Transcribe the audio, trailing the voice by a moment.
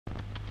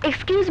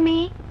Excuse me.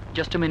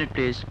 Just a minute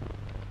please.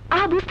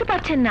 বুঝতে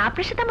পারছেন না,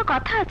 আপনার সাথে আমার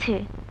কথা আছে।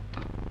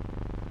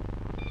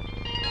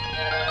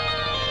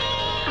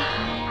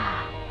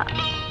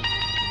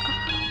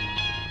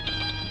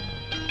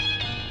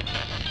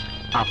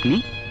 আপনি?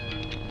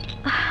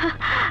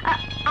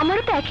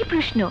 আমারও তো একই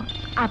প্রশ্ন।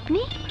 আপনি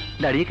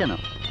দাঁড়িয়ে কেন,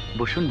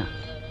 বসুন না।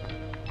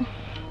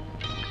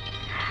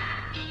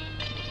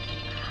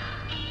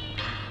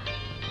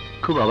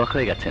 খুব অবাক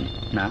হয়ে গেছেন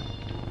না?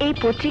 এই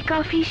পত্রিকা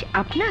অফিস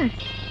আপনার?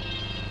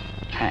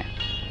 হ্যাঁ।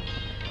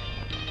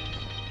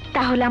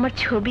 তাহলে আমার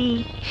ছবি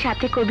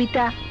সাথে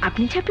কবিতা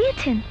আপনি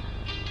ছাপিয়েছেন?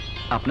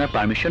 আপনার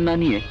পারমিশন না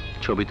নিয়ে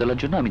ছবি তোলার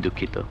জন্য আমি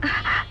দুঃখিত।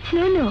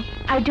 No no,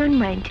 I don't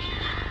mind.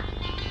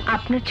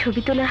 আপনার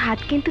ছবি তোলার হাত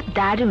কিন্তু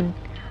দারুণ।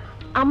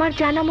 আমার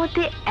জানা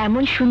মতে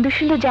এমন সুন্দর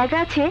সুন্দর জায়গা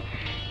আছে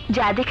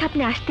যা দেখে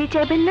আপনি আসতেই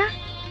চাইবেন না।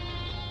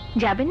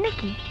 যাবেন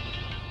নাকি?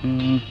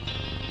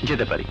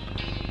 যেতে পারি,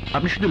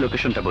 আপনি শুধু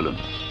লোকেশনটা বলুন।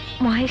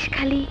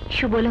 মহেশখালী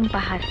সুবলং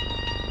পাহাড়।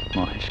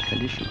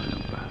 মহেশখালী সুবলং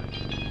পাহাড়।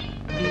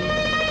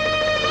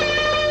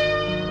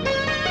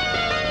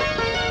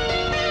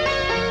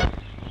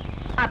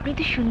 আপনি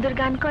তো সুন্দর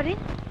গান করেন।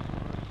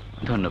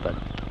 ধন্যবাদ।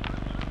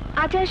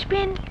 আজ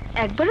আসবেন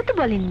একবারও তো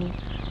বলেননি।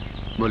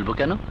 বলবো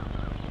কেন?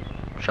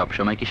 সব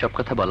সময় কি সব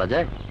কথা বলা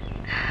যায়?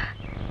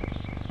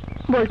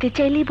 বলতে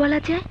চাইলেই বলা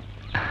যায়।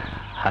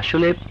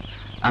 আসলে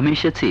আমি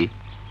এসেছি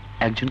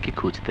একজনকে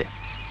খুঁজতে।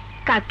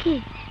 কাকে?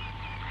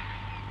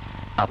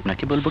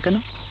 আপনাকে বলবো কেন?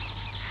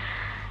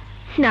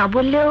 না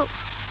বললেও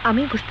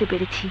আমি বুঝতে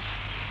পেরেছি।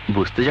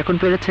 বুঝতে যখন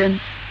পেরেছেন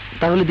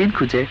তাহলে দিন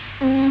খুঁজে।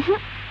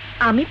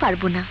 আমি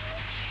পারবো না,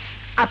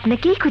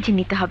 আপনাকেই খুঁজে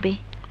নিতে হবে।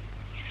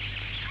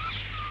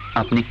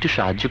 আপনি একটু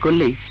সাহায্য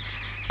করলেই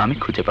আমি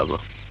খুঁজে পাবো।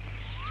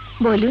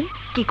 বলুন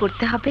কি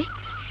করতে হবে?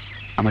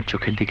 আমার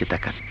চোখের দিকে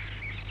তাকান,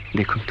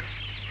 দেখুন তো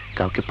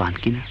কাউকে পান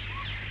কিনা।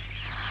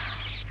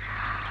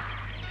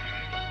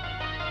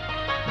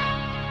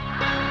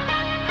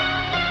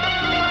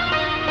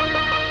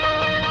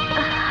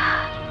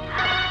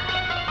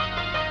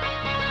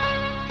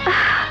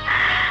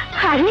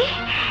 আরে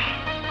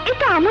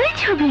এটা আমারই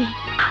ছবি।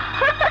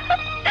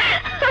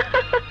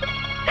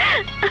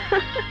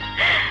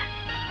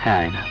 হ্যাঁ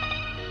আয়না,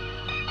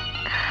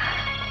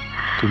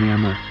 তুমি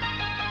আমার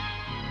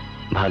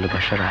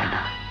ভালোবাসার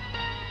আয়না।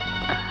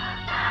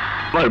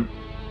 আমার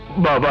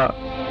বাবা,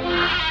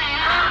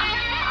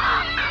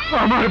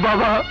 আমার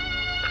বাবা,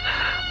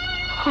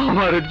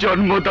 আমার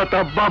জন্মদাতা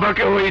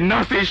বাবাকে ওই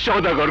নাসির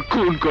সওদাগর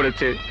খুন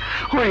করেছে।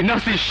 ওই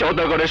নাসির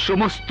সওদাগরের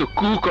সমস্ত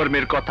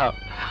কুকর্মের কথা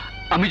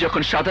আমি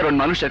যখন সাধারণ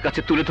মানুষের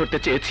কাছে তুলে ধরতে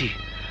চেয়েছি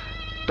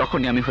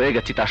তখনই আমি হয়ে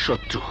গেছি তার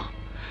শত্রু।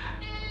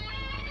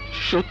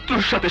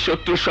 শত্রুর সাথে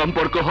শত্রুর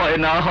সম্পর্ক হয়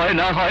না, হয়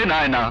না, হয় না,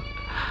 না।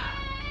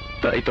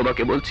 তাই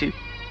তোমাকে বলছি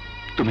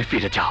তুমি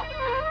ফিরে যাও।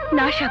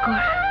 না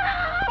সাগর,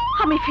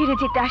 আমি ফিরে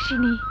যেতে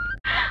আসিনি।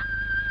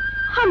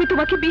 আমি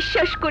তোমাকে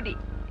বিশ্বাস করি।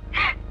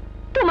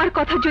 তোমার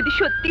কথা যদি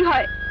সত্যি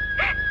হয়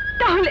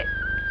তাহলে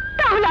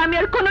তাহলে আমি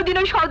আর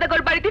কোনোদিনও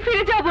সওদাগর বাড়িতে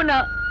ফিরে যাব না।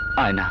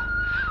 আয়না,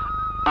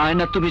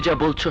 আয়না, তুমি যা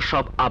বলছো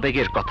সব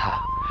আবেগের কথা।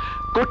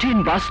 কঠিন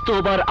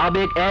বাস্তব আর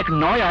আবেগ এক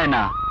নয়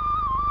আয়না।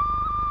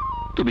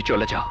 তুমি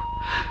চলে যাও,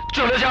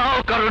 চলে যাও,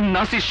 কারণ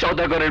নাসির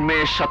সওদাগরের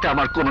মেয়ের সাথে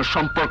আমার কোনো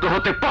সম্পর্ক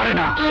হতে পারে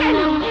না।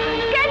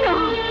 কেন?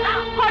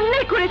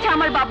 অন্যায় করেছে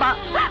আমার বাবা,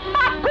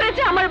 পাপ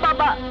করেছে আমার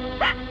বাবা।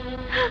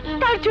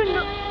 তার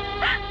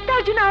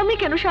জন্য আমি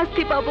কেন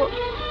শাস্তি পাবো?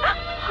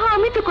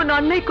 আমি তো কোনো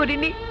অন্যায়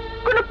করিনি,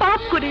 কোনো পাপ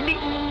করিনি।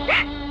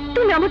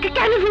 তুমি আমাকে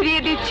কেন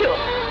ফিরিয়ে দিচ্ছ?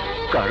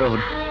 কারণ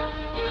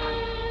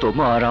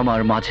তোমার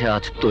আমার মাঝে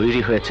আজ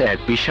তৈরি হয়েছে এক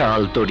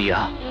বিশাল দরিয়া।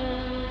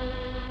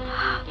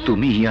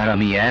 তুমি আর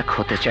আমি এক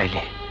হতে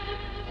চাইলে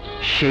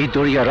সেই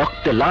দরিয়া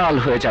রক্তে লাল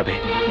হয়ে যাবে।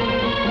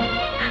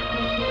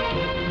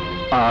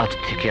 আজ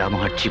থেকে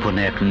আমার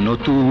জীবনে এক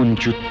নতুন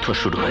যুদ্ধ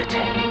শুরু হয়েছে।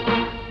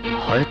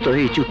 হয়তো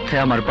এই যুদ্ধে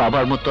আমার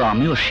বাবার মতো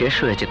আমিও শেষ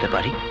হয়ে যেতে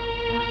পারি,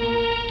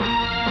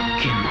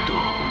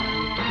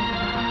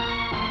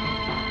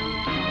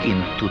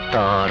 কিন্তু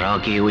তার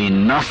আগে ওই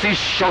নাসির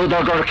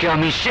সওদাগরকে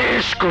আমি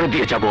শেষ করে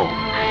দিয়ে যাব।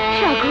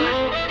 সাগর,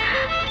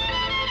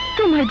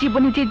 তোমার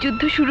জীবনে যে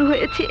যুদ্ধ শুরু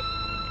হয়েছে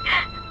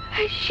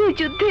সেই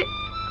যুদ্ধে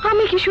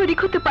আমি কি শরীক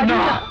হতে পারি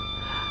না?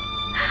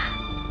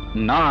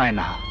 না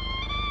না,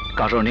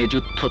 কারণ এই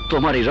যুদ্ধ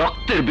তোমারই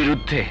রক্তের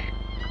বিরুদ্ধে।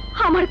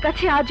 আমার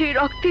কাছে আজ ওই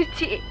রক্তের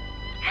চেয়ে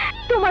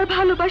তোমার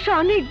ভালোবাসা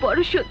অনেক বড়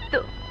সত্য।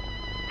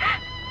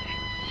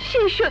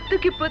 সেই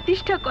সত্যকে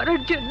প্রতিষ্ঠা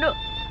করার জন্য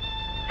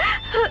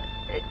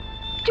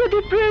যদি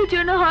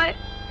প্রয়োজন হয়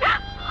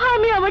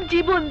আমি আমার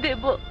জীবন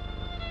দেব,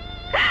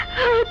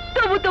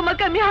 তবু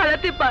তোমাকে আমি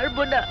হারাতে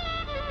পারবো না।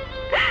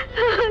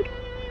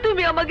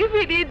 তুমি আমাকে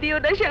ফিরিয়ে দিও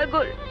না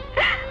সাগর।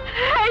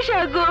 হ্যাঁ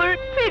সাগর,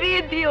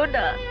 ফিরিয়ে দিও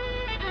না।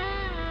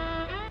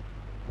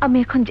 আমি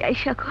এখন যাই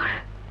সাগর।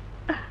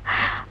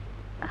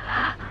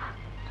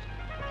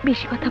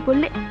 বেশি কথা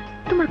বললে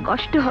তোমার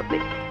কষ্ট হবে।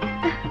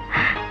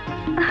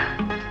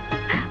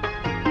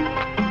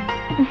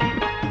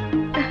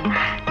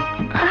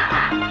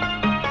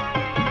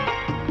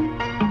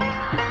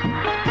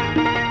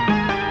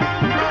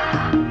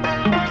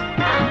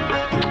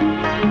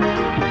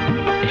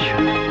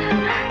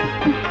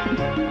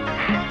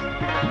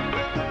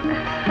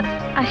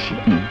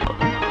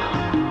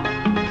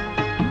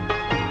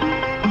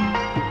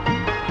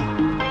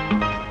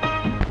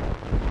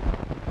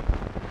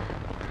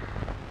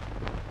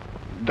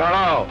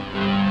 দাঁড়াও,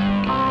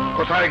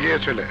 কোথায়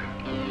গিয়েছিলে?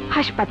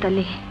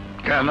 হাসপাতালে।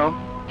 কেন?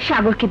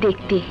 সাগরকে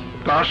দেখতে।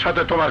 তার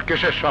সাথে তোমার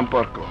কিসের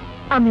সম্পর্ক?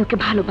 আমি ওকে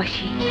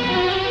ভালোবাসি।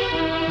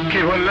 কি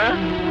বললে?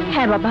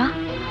 হ্যাঁ বাবা,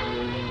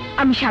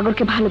 আমি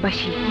সাগরকে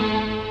ভালোবাসি।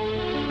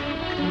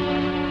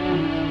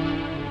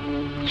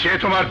 সে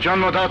তোমার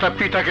জন্মদাতা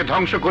পিতাকে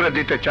ধ্বংস করে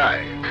দিতে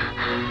চায়।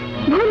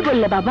 ভুল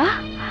বললে বাবা,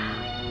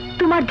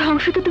 তোমার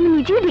ধ্বংস তো তুমি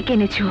নিজেই ডেকে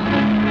এনেছো।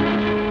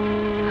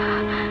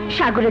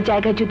 সাগরের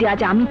জায়গায় যদি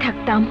আজ আমি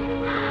থাকতাম,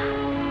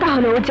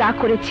 তাহলে ও যা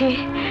করেছে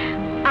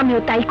আমিও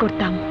তাই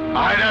করতাম।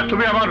 আয়রা,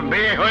 তুমি আমার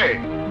মেয়ে হয়ে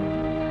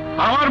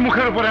আমার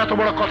মুখের উপরে এত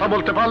বড় কথা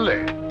বলতে পারলে?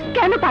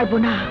 কেন পারবো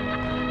না?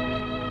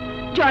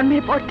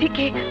 জন্মের পর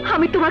থেকে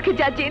আমি তোমাকে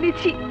যা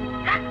জেনেছি,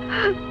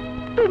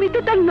 তুমি তো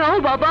তার নও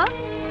বাবা।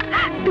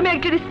 তুমি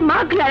একজন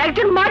স্মাগলার,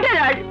 একজন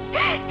মার্ডারার।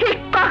 এই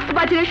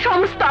কক্সবাজারের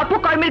সমস্ত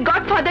অপকর্মের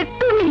গডফাদার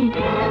তুমি।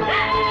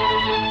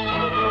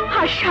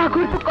 আর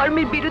সাগর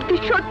কর্মের বিরুদ্ধে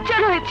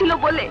সোচ্চার হয়েছিল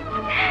বলে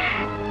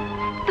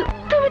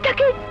তুমি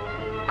তাকে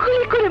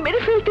গুলি করে মেরে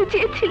ফেলতে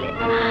চেয়েছিলে।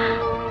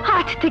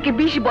 আজ থেকে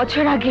 20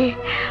 বছর আগে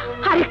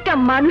আরেকটা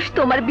মানুষ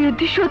তোমার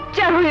বিরুদ্ধে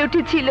সোচ্চার হয়ে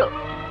উঠেছিল।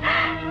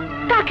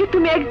 তাকে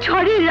তুমি এক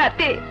ঝড়ের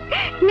রাতে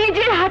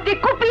নিজের হাতে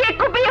কুপিয়ে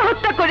কুপিয়ে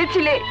হত্যা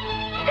করেছিলে।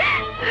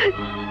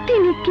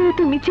 তিনি কে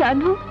তুমি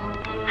জানো?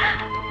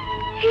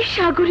 এই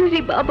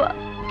সাগরেরই বাবা,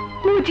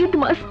 মজিদ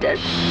মাস্টার।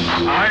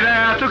 আয়রা,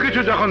 এত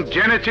কিছু যখন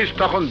জেনেছিস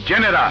তখন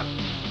জেনে রাখ,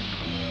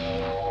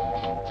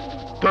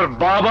 তোর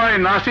বাবাই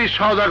নাসির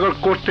সওদাগর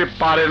করতে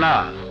পারে না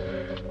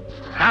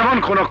এমন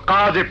কোন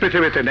কাজ এই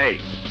পৃথিবীতে নেই।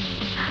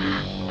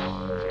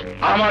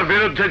 আমার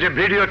বিরুদ্ধে যে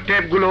ভিডিও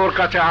টেপগুলো ওর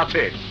কাছে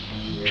আছে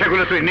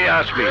সেগুলো তুই নিয়ে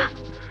আসবি।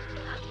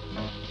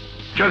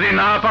 যদি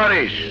না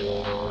পারিস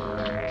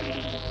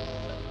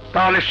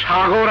তাহলে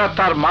সাগর আর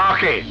তার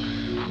মাকে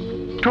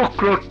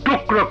টুকরো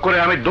টুকরো করে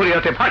আমি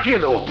দরিয়াতে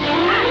ভাসিয়ে দেবো।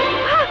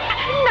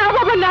 না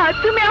বাবা না,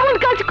 তুমি এমন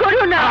কাজ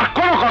করো না। আর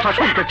কোনো কথা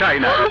শুনতে চাই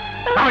না।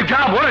 আমি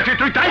যা বলেছি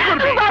তুই তাই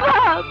করবি। বাবা,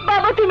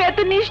 বাবা তুমি এত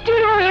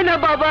নিষ্ঠুর হয়ে না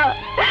বাবা।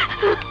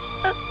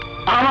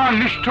 আমার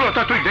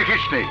নিষ্ঠুরতা তুই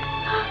দেখিস নি।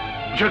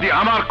 যদি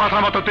আমার কথা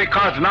মতো তুই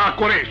কাজ না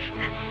করিস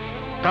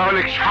তাহলে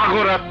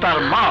সাগর আর তার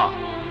মা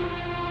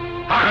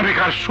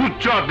আগামীকাল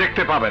সূর্য আর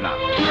দেখতে পাবে না।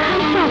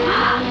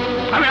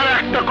 আমি আর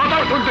একটা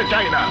কথাও শুনতে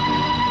চাই না।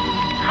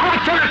 আমার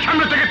চোখের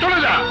সামনে থেকে চলে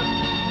যা।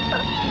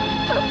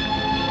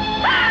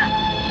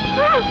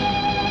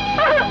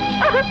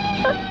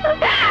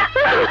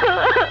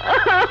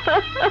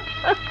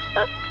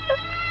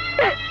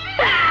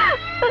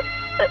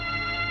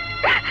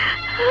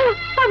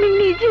 আমি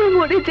নিজে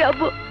মরে যাব,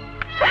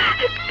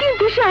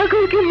 কিন্তু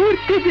সাগরকে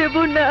মরতে দেব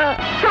না।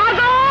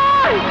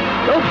 সাগর!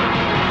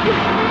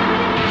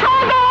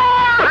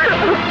 সাগর!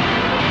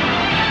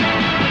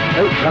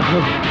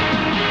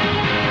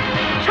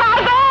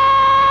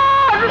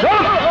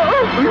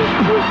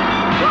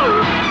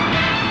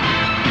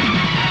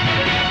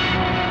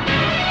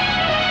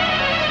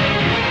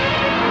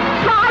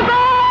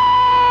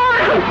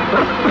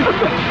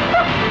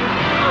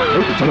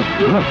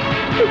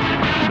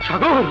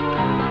 সাগর,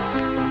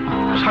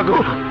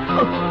 সাগর,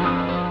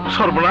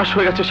 সর্বনাশ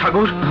হয়ে গেছে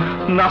সাগর।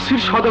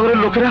 নাসির সওদাগরের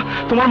লোকেরা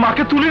তোমার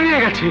মাকে তুলে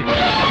নিয়ে গেছে।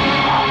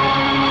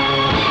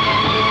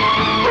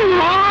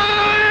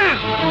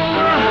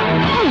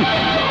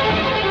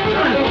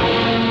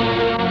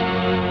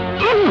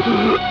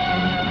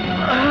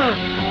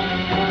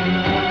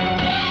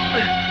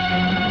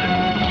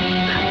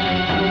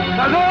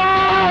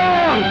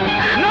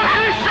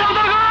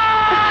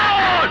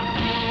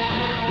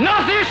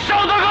 নাসির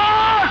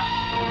সওদাগর!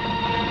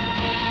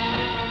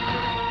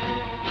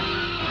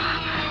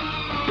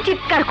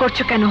 চিৎকার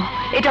করছো কেন?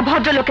 এটা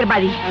ভদ্রলোকের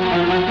বাড়ি।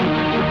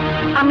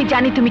 আমি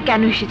জানি তুমি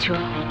কেন এসেছো।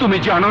 তুমি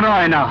জানো না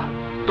আয়না,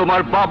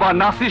 তোমার বাবা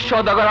নাসির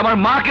সওদাগর আমার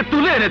মাকে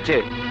তুলে এনেছে।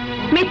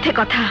 মিথ্যে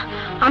কথা,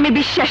 আমি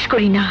বিশ্বাস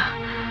করি না।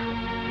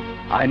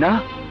 আয়না,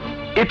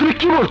 এ তুমি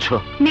কি বলছো?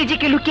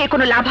 নিজেকে লুকিয়ে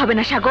কোনো লাভ হবে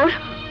না সাগর।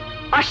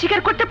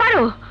 অস্বীকার করতে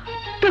পারো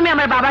তুমি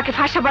আমার বাবাকে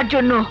ফাঁসাবার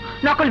জন্য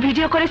নকল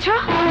ভিডিও করেছো?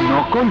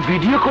 নকল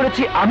ভিডিও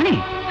করেছি আমি?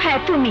 হ্যাঁ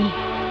তুমি।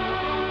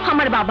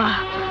 আমার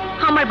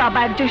বাবা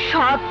একজন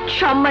সৎ,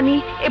 সম্মানী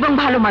এবং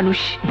ভালো মানুষ।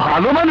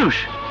 ভালো মানুষ?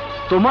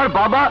 তোমার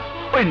বাবা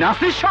ওই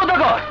নাসির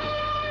সওদাগর?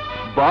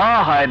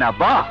 বাহ আয়না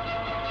বাহ।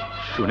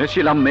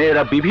 শুনেছিলাম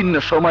মেয়েরা বিভিন্ন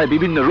সময়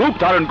বিভিন্ন রূপ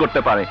ধারণ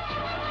করতে পারে,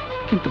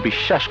 কিন্তু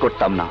বিশ্বাস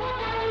করতাম না।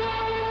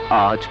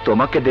 আজ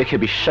তোমাকে দেখে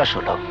বিশ্বাস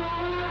হলো,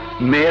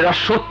 মেয়েরা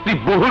সত্যি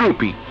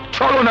বহুরূপী,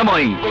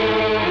 ছলনাময়ী।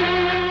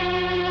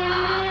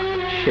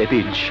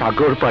 সেদিন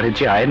সাগর পাড়ে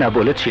যে আয়না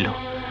বলেছিল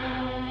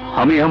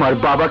আমি আমার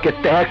বাবাকে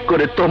ত্যাগ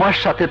করে তোমার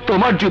সাথে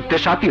তোমার যুদ্ধে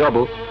সাথী হব,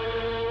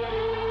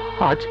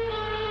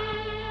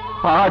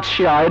 আজ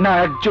সে আয়না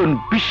একজন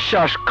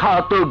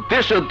বিশ্বাসঘাতক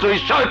দেশদ্রোহী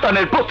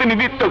শয়তানের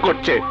প্রতিনিধিত্ব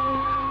করছে।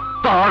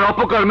 তার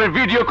অপকর্মের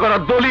ভিডিও করা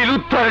দলিল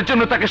উদ্ধারের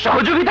জন্য তাকে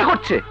সহযোগিতা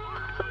করছে।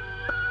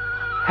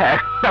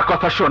 একটা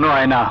কথা শোনো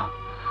আয়না,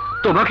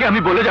 তোমাকে আমি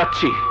বলে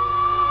যাচ্ছি,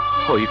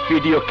 ওই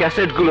ভিডিও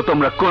ক্যাসেটগুলো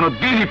তোমরা কোনো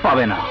দিনই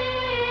পাবে না।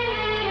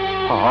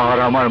 আর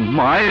আমার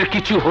মায়ের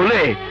কিছু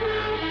হলে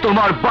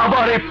তোমার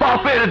বাবার এই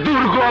পাপের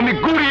দুর্গ আমি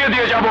গুড়িয়ে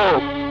দিয়ে যাব।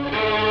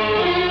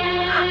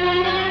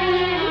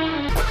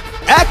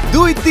 1,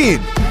 2, 3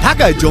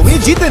 ঢাকায় জমি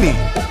জিতে নিন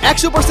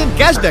 100%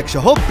 ক্যাশব্যাক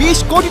সহ 20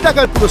 কোটি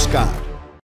টাকার পুরস্কার।